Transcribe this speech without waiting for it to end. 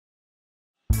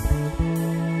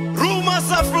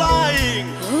are flying.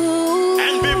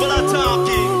 And people are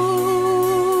talking.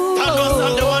 Sthandwa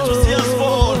Sami, they want to see us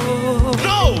fall.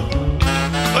 No!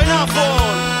 We're not fall.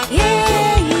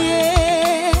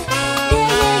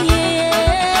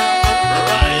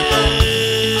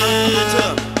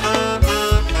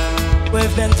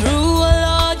 We've been through a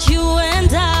lot, you and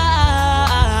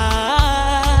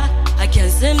I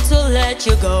can't seem to let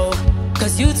you go,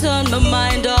 'cause you turned my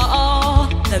mind on.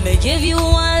 Let me give you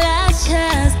one last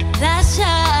chance, last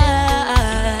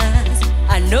chance.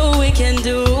 I know we can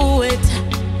do it,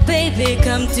 baby,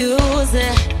 come do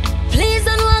it. Please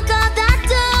don't walk out that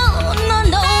door. No,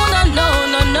 no, no, no,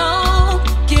 no, no.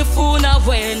 Kifuna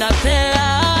when I play.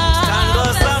 Sthandwa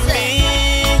Sami,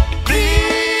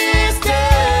 please stay.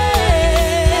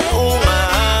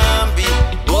 Ungahambi,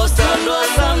 oh Sthandwa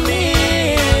Sami.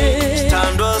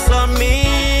 Sthandwa Sami,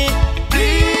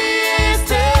 please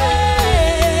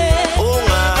stay.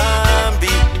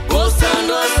 Ungahambi, oh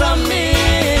Sthandwa Sami.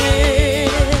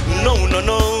 No, no,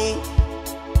 no.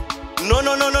 No,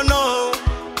 no, no, no, no.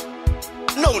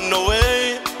 No, no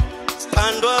way.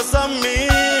 Sthandwa Sami.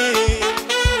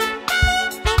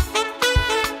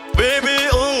 Baby,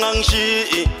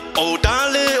 oh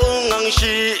darling,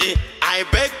 I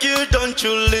beg you, don't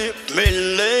you leave me,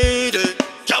 lady.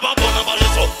 Jabba bona bale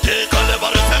so, take a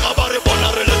level, take a bari bona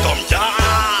rele tom ja.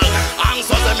 Ang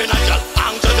so se mina jal,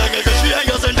 ang so se ngeke shi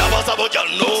enyo se ndaba sabo jal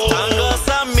no. Sthandwa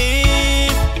Sami,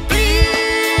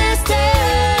 please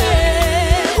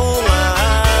stay.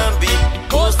 Ungahambi,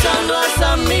 oh Sthandwa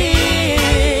Sami.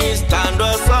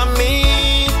 Sthandwa Sami.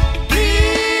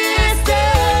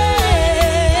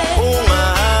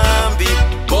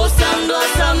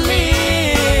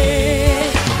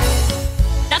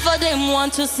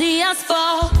 Want to see us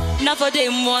fall, not for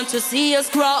them want to see us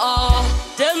crawl.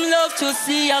 Them love to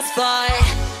see us fight.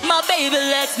 My baby,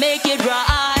 let's make it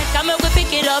right. Come on, we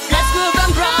pick it up, let's move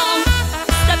and ground.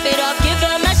 Step it up, give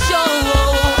them a show.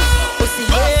 Pussy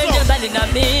head, the ball in a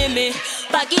mimi.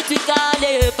 Back it to call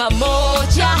it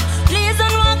pamoja. Please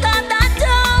don't walk out that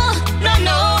door. No,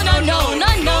 no, no, no, no,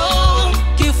 no.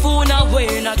 Kifuna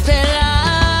when I tell her.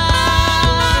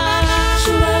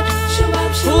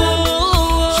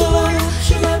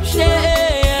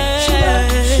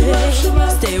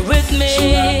 Stay with me,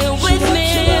 with me,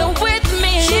 with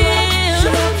me. Stay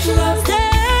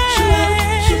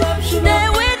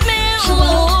with me.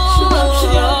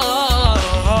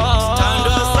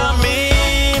 Sthandwa Sami,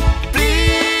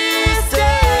 please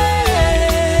stay.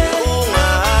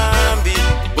 Ungahambi,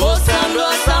 oh Sthandwa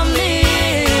Sami.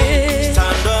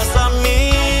 Sthandwa Sami,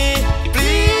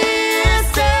 please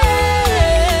stay.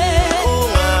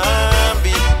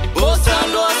 Ungahambi, oh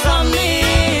Sthandwa Sami.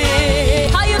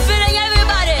 How you feeling,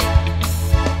 everybody?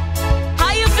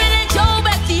 How you feeling, Joe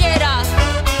Beck Theater?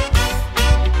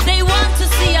 They want to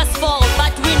see us fall,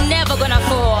 but we're never gonna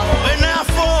fall. We're not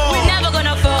fall. We're never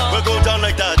gonna fall. We'll go down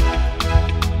like that.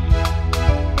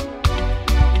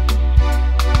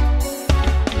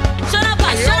 Shut up,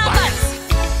 Pat, shut up, Pat.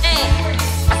 Hey,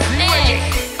 hey, hey,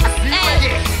 hey,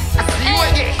 hey,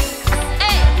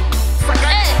 hey.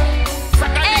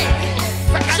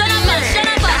 Shut up, Pat, shut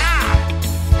up, Pat.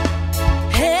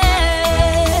 Hey,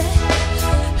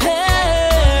 hey,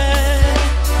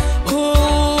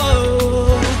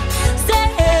 ooh, stay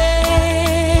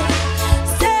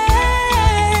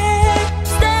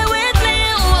with me.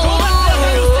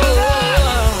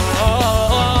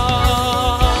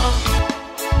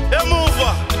 Hey,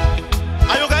 mover.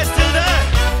 Are you guys still there?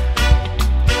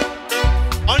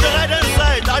 On the right hand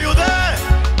side, are you there?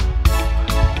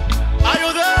 Are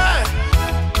you there?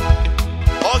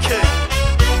 Okay.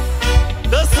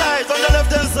 The side, on the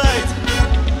left hand side.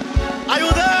 Are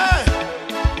you there?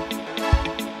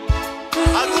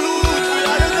 Aguluj,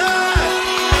 are you there?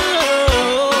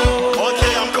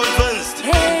 Okay, I'm convinced.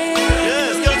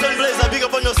 Yes, Skeleton Blazer, big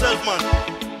up on yourself, man.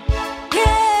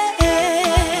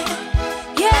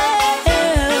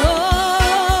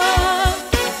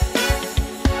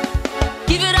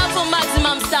 Give it up for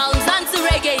Maximum Sounds and to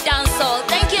Reggae Dancehall.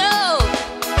 Thank you.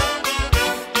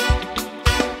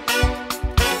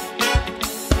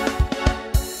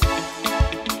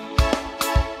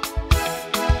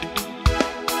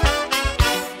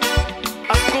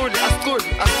 That's good, that's good,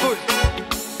 that's good.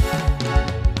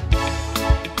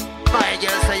 My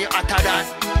girl say you hotter than.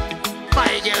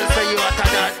 My girl say you hotter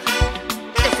than.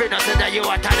 If you not say that you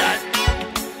hotter than,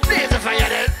 blaze the fire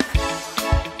then.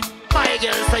 My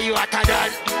girl say you hotter than.